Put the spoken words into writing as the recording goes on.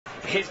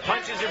His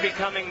punches are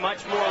becoming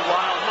much more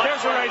wild.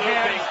 There's a right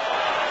hand.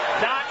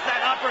 That's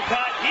that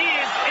uppercut. He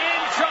is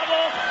in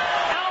trouble.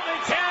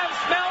 Alvin Tam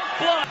smells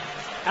blood.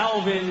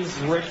 Alvin's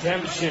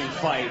redemption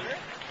fight.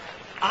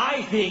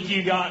 I think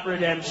you got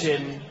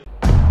redemption.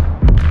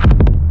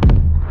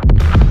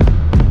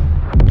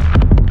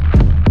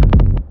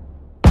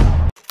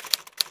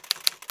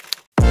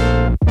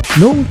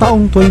 Noong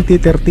taong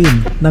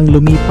 2013 nang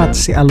lumipat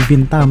si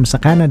Alvin Tam sa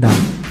Canada,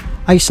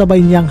 ay sabay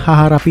niyang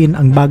haharapin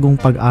ang bagong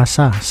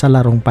pag-asa sa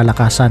larong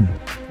palakasan.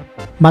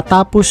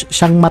 Matapos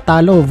siyang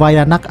matalo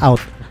via knockout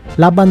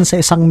laban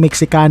sa isang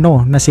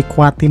Mexicano na si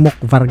Cuauhtémoc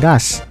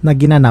Vargas na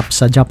ginanap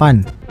sa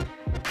Japan.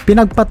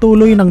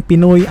 Pinagpatuloy ng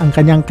Pinoy ang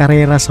kanyang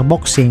karera sa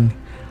boxing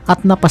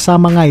at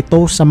napasama nga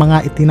ito sa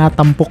mga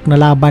itinatampok na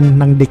laban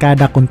ng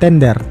dekada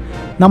contender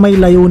na may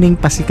layuning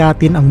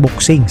pasikatin ang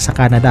boxing sa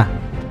Canada.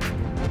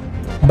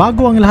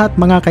 Bago ang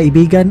lahat mga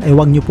kaibigan ay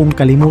huwag niyo pong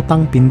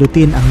kalimutang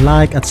pindutin ang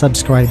like at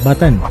subscribe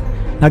button.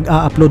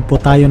 Nag-a-upload po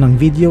tayo ng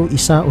video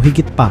isa o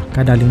higit pa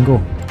kada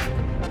linggo.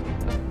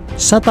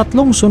 Sa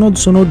tatlong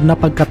sunod-sunod na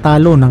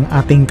pagkatalo ng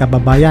ating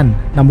kababayan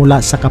na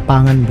mula sa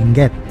Kapangan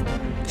Benguet,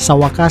 sa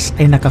wakas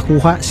ay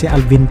nakakuha si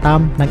Alvin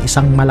Tam ng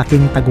isang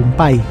malaking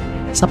tagumpay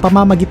sa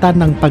pamamagitan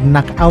ng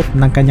pag-knockout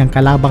ng kanyang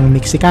kalabang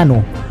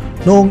Mexicano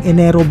noong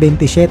Enero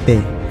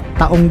 27,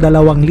 taong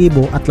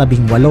 2018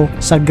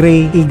 sa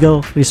Grey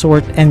Eagle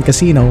Resort and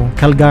Casino,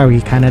 Calgary,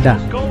 Canada.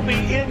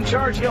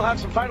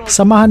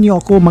 Samahan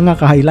niyo ako mga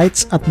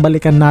ka-highlights at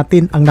balikan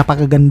natin ang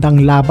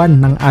napakagandang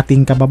laban ng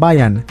ating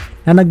kababayan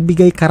na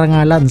nagbigay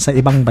karangalan sa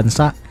ibang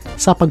bansa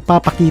sa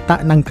pagpapakita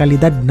ng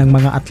kalidad ng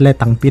mga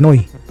atletang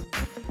Pinoy.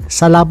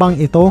 Sa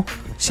labang ito,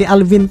 si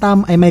Alvin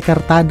Tam ay may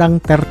kartadang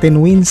 13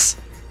 wins,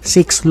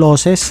 6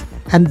 losses,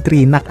 and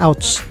 3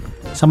 knockouts.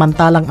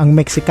 Samantalang ang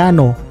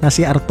Mexicano na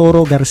si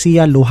Arturo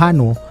Garcia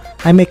Lujano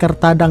ay may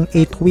kartadang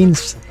 8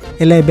 wins,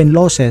 11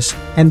 losses,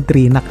 and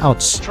 3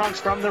 knockouts.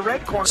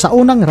 Sa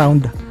unang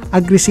round,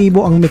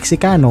 agresibo ang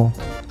Mexicano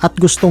at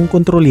gustong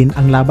kontrolin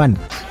ang laban.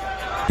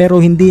 Pero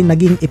hindi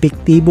naging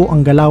epektibo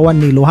ang galawan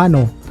ni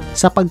Lujano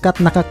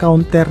sapagkat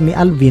naka-counter ni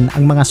Alvin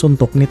ang mga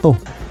suntok nito.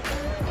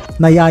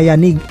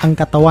 Nayayanig ang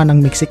katawan ng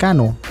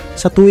Mexicano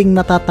sa tuwing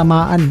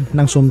natatamaan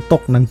ng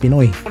suntok ng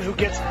Pinoy.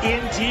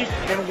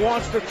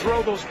 Wants to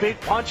throw those big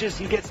punches.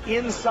 He gets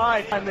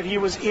inside and that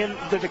he was in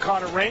the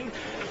Dakota ring.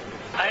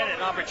 I had an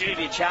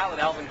opportunity to chat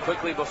with Alvin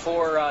quickly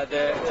before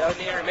the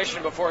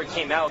intermission before it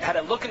came out. Had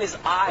a look in his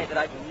eye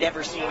that I've never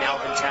seen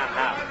Alvin Tam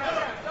have.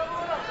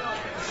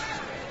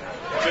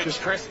 Good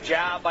crisp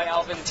jab by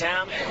Alvin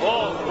Tam.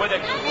 Oh, with a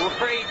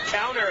great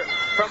counter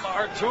from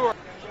Arturo.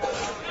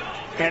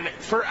 And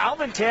for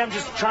Alvin Tam,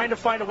 just trying to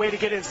find a way to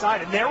get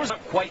inside. And there was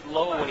quite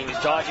low when he was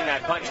dodging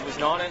that punch. He was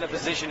not in a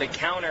position to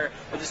counter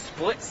with a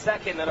split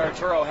second that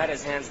Arturo had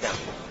his hands down.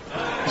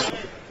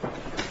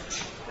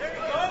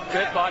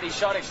 Good body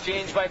shot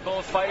exchange by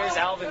both fighters.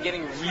 Alvin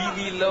getting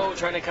really low,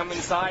 trying to come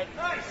inside.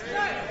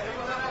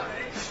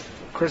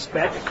 Crisp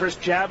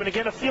jab, and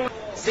again a feeling.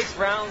 6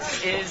 rounds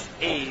is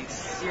a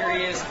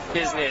serious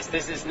business.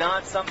 This is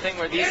not something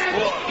where these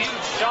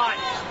huge shot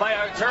by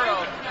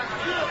Arturo.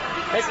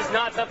 This is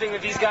not something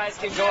that these guys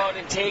can go out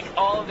and take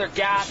all of their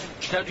gas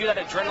and do that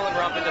adrenaline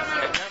rump in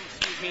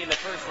the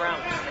first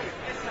round.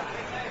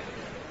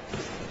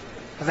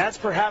 And that's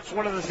perhaps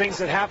one of the things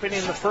that happened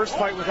in the first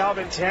fight with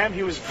Alvin Tam.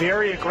 He was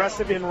very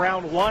aggressive in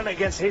round 1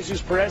 against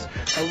Jesus Perez.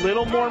 A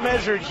little more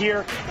measured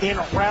here in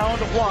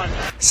round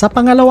 1. Sa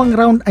pangalawang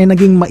round ay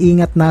naging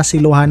maingat na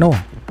si Lujano.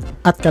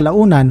 At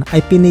kalaunan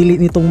ay pinili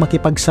nitong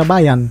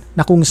makipagsabayan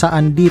na kung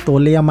saan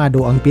dito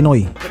liyamado ang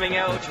Pinoy. Coming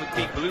out with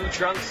the blue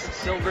trunks,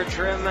 silver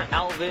trim,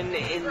 Alvin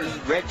in the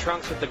red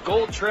trunks with the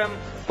gold trim.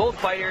 Both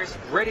fighters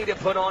ready to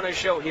put on a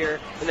show here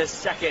in the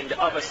second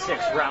of a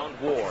 6-round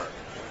war.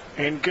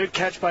 And good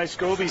catch by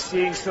Scobie,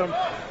 seeing some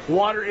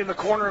water in the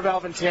corner of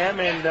Alvin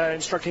Tam and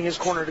instructing his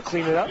corner to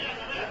clean it up.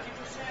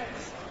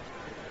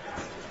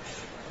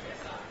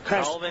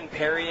 Alvin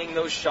parrying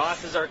those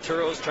shots as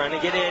Arturo's trying to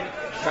get in,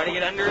 trying to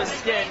get under his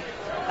skin.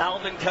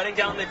 Alvin cutting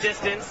down the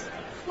distance.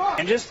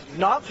 And just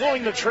not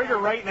pulling the trigger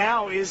right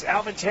now is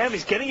Alvin Tam.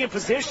 He's getting in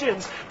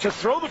positions to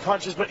throw the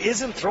punches, but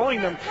isn't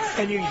throwing them.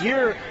 And you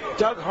hear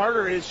Doug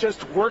Harder is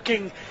just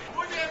working.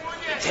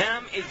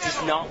 Tam does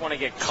not want to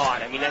get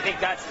caught. I mean, I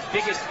think that's his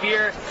biggest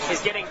fear,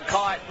 is getting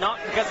caught, not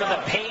because of the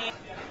pain.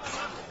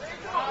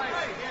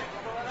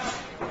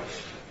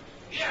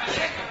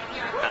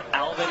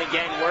 Alvin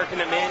again working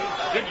him in.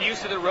 Good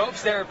use of the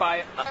ropes there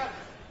by...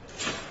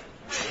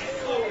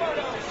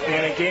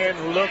 And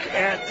again, look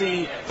at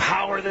the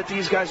power that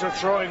these guys are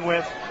throwing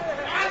with.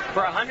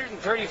 For 135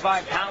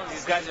 pounds,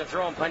 these guys are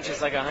throwing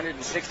punches like 165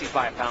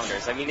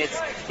 pounders. I mean, it's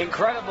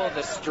incredible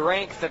the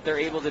strength that they're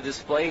able to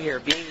display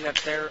here, being that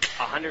they're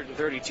 132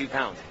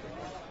 pounds.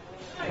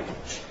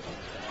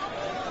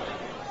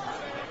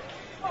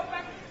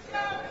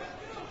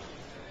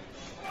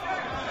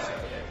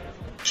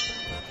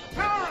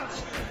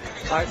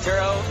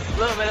 Arturo, a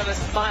little bit of a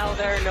smile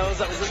there, knows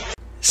that was...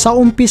 Sa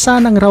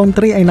umpisa ng round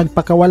 3 ay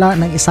nagpakawala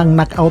ng isang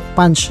knockout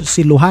punch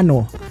si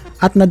Lujano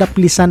at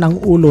nadaplisan ang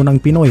ulo ng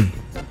Pinoy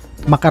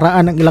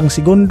Makaraan ng ilang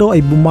segundo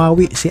ay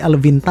bumawi si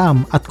Alvin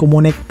Tam at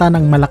kumonekta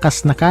ng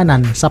malakas na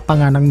kanan sa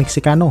panga ng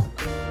Mexicano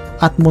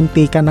at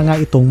muntika na nga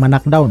itong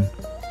ma-knockdown.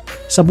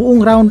 Sa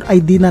buong round ay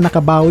di na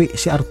nakabawi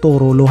si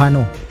Arturo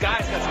Lujano.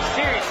 Guys, got some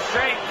serious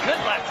strength.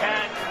 Good left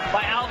hand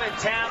by Alvin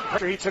Tam.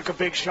 He took a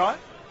big shot.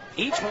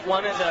 Each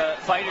one of the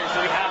fighters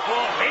that we have,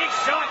 big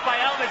shot by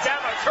Alvin Tam.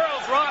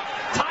 Arturo's rock,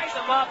 ties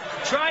him up,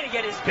 trying to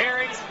get his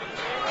bearings.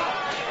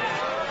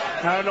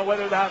 I don't know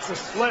whether that's a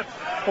slip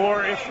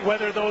or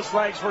whether those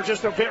legs were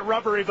just a bit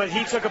rubbery, but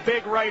he took a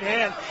big right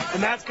hand,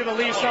 and that's going to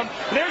leave some.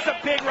 There's a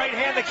big right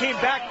hand that came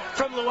back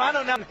from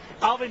Lujano. Now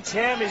Alvin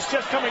Tam is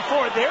just coming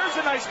forward. There's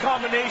a nice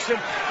combination.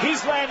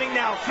 He's landing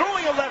now,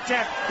 throwing a left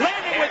hand,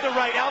 landing with the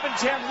right. Alvin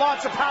Tam,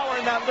 lots of power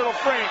in that little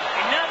frame.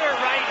 Another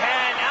right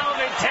hand.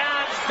 Alvin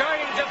Tam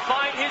starting to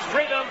find his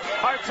rhythm.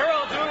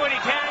 Arturo doing what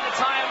he can to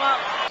tie him up.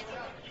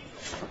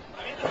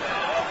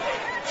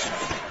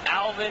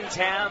 Alvin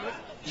Tam,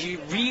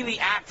 you really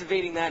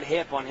activating that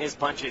hip on his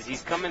punches.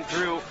 He's coming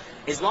through.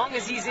 As long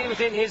as he's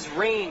within his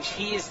range,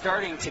 he is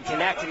starting to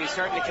connect, and he's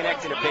starting to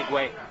connect in a big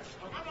way.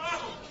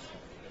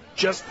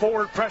 Just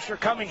forward pressure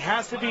coming.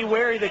 Has to be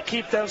wary to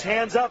keep those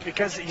hands up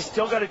because he's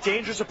still got a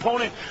dangerous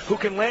opponent who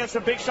can land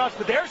some big shots.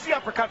 But there's the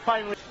uppercut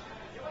finally.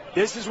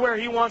 This is where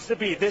he wants to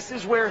be. This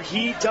is where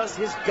he does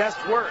his best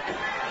work.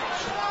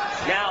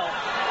 Now,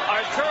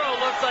 Arturo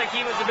looks like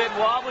he was a bit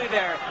wobbly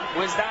there.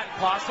 Was that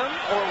possum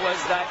or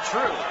was that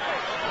true?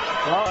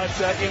 Well,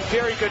 it's in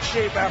very good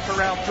shape after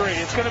round 3.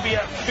 It's going to be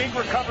a big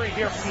recovery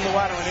here from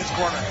Lujano in his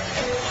corner.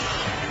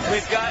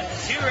 We've got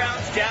 2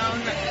 rounds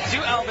down to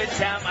Alvin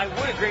Tam. I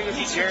would agree with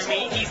you,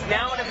 Jeremy. He's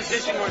now in a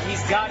position where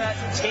he's got to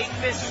take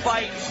this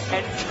fight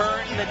and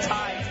turn the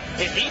tide.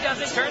 If he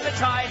doesn't turn the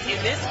tide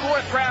in this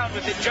 4th round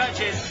with the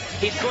judges,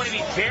 it's going to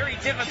be very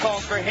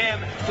difficult for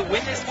him to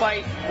win this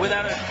fight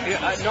without a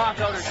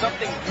knockout or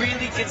something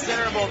really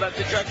considerable that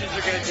the judges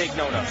are going to take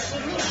note of.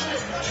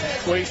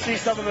 Well, you see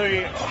some of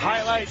the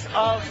highlights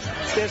of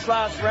this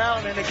last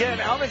round, and again,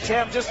 Alvin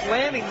Tam just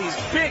landing these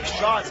big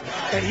shots,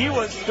 and he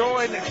was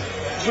throwing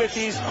with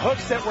these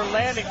hooks that were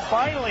landing,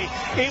 finally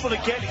able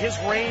to get his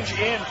range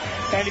in.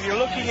 And if you're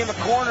looking in the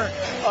corner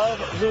of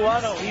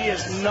Lujano, he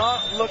is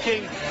not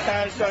looking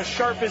as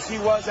sharp as he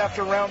was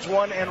after rounds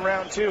 1 and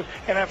round 2,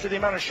 and after the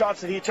amount of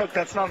shots that he took,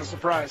 that's not a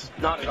surprise.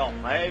 Not at all.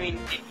 I mean,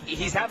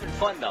 he's having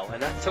fun though,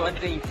 and that's one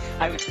thing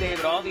I would say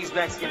about all these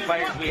Mexican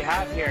fighters we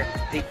have here.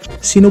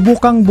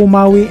 Sinubukang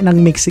bumawi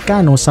ng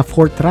Mexicano sa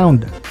 4th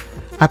round,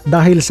 at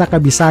dahil sa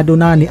kabisado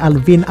na ni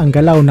Alvin ang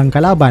galaw ng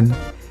kalaban,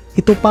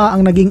 ito pa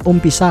ang naging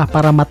umpisa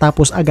para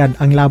matapos agad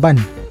ang laban.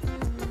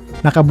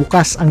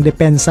 Nakabukas ang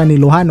depensa ni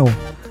Lujano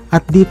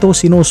at dito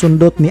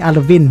sinusundot ni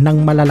Alvin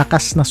ng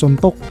malalakas na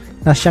suntok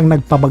na siyang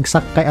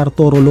nagpabagsak kay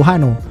Arturo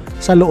Lujano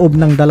sa loob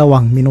ng 2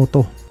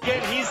 minuto. Again,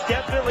 he's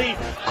definitely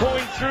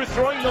going through,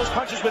 throwing those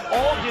punches with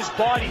all his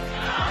body.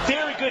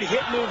 Very good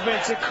hip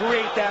movement to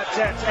create that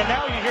tense. And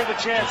now you hear the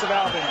chants of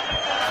Alvin.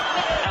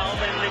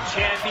 Alvin, the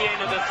champion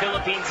of the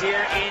Philippines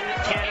here in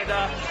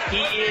Canada.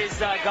 He is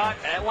got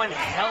one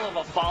hell of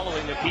a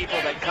following of people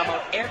that come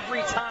out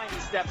every time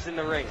he steps in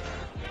the ring.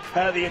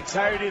 The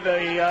entirety of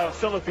the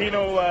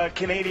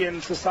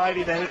Filipino-Canadian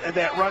society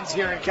that runs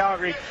here in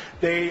Calgary,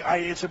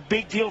 it's a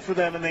big deal for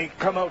them, and they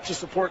come out to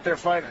support their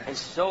fighter. And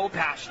so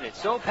passionate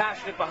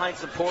behind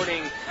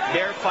supporting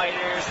their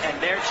fighters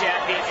and their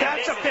champions.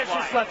 That's a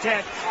vicious left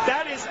hand.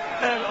 That is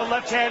a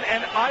left hand,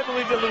 and I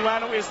believe that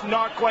Lujano is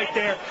not quite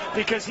there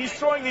because he's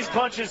throwing these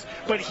punches,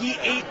 but he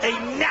ate a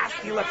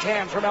nasty left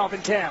hand from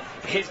Alvin Tam.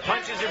 His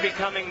punches are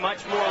becoming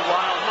much more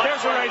wild.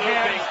 There's a right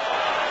hand.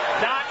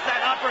 That's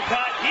that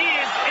uppercut. He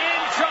is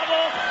in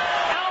trouble.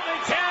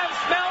 Alvin Tam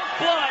smells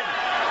blood.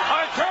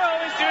 Arturo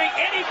is doing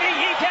anything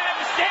he can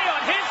to stay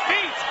on his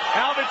feet.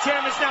 Alvin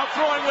Tam is now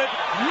throwing with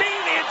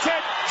mean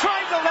intent,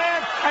 trying to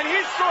land, and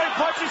he's throwing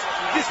punches.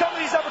 Some of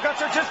these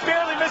uppercuts are just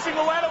barely missing.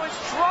 Lujano is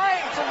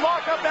trying to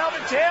lock up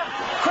Alvin Tam.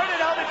 Credit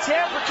Alvin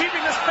Tam for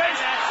keeping the space,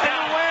 and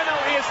Lujano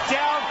is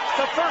down.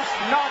 The first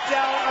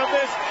knockdown of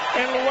this,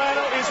 and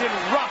Lujano is in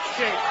rough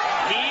shape.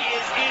 He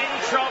is in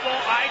trouble.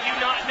 I do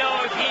not know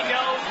if he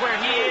knows where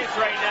he is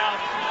right now.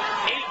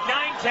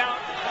 8-9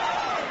 count.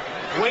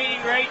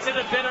 Waiting right to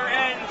the bitter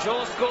end.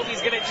 Joel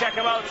Scobie's going to check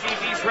him out, see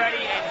if he's ready,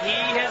 and he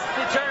has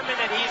determined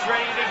that he's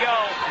ready to go.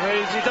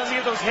 If he doesn't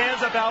get those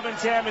hands up, Alvin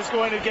Tam is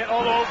going to get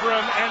all over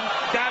him, and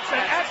that's an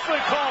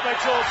excellent call by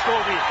Joel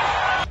Scobie.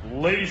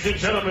 Ladies and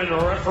gentlemen,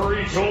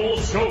 referee Joel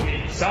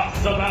Scobie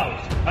stops the bout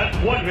at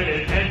 1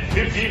 minute and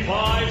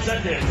 55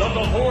 seconds of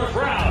the 4th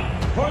round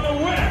for the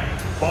winner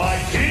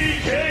by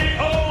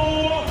TKO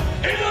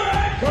in the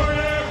red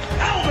corner,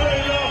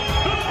 Alvin,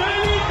 the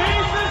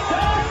babyface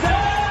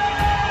assassin!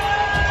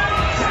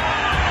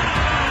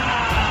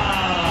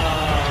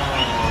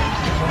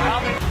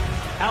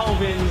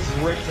 Alvin's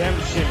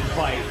redemption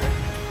fight.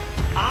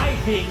 I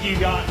think you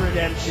got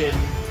redemption.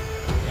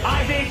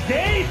 I think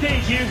they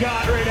think you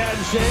got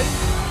redemption.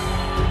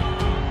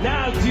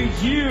 Now, do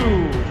you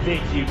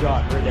think you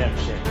got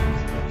redemption?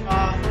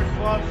 First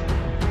of all,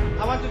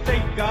 I want to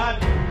thank God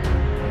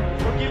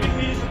for giving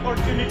me this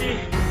opportunity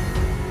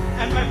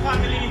and my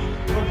family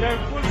for their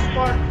full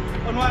support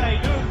on what I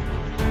do.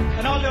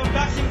 And all the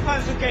boxing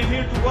fans who came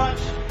here to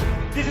watch.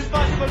 This is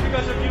possible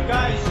because of you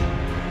guys.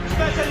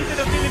 Especially to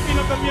the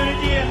Filipino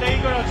community and the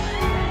IGOROTs.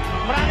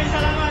 Maraming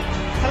salamat.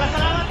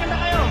 Salamat ka na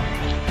kayo.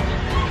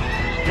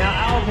 Now,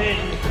 Alvin,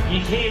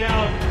 you came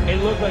out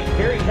and looked like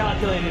very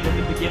calculated at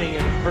the beginning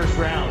of the first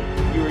round.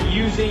 You were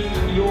using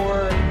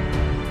your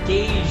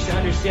gauge to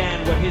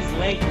understand what his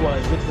length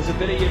was, which was a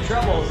bit of your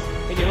troubles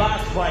in your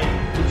last fight.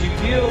 Did you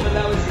feel that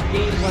that was your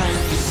game plan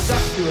and you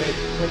stuck to it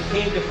when it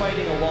came to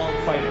fighting a long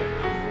fighter?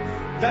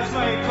 That's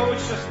my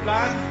coach's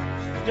plan,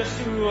 just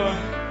to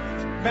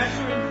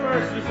measure him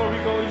first before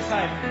we go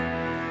inside.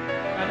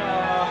 And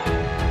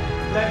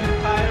let him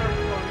tire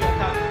before we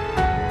attack.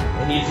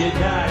 And you did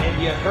that, and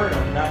you hurt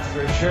him, that's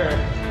for sure.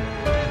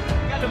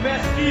 We got the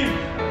best team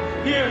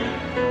here,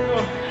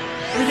 so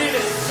we need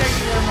it. Thank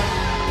you very much.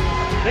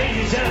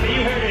 Ladies and gentlemen,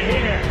 you heard it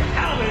here.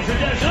 Alvin is the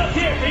judge. Let's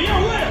hear it for your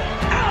winner,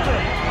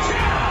 Alvin.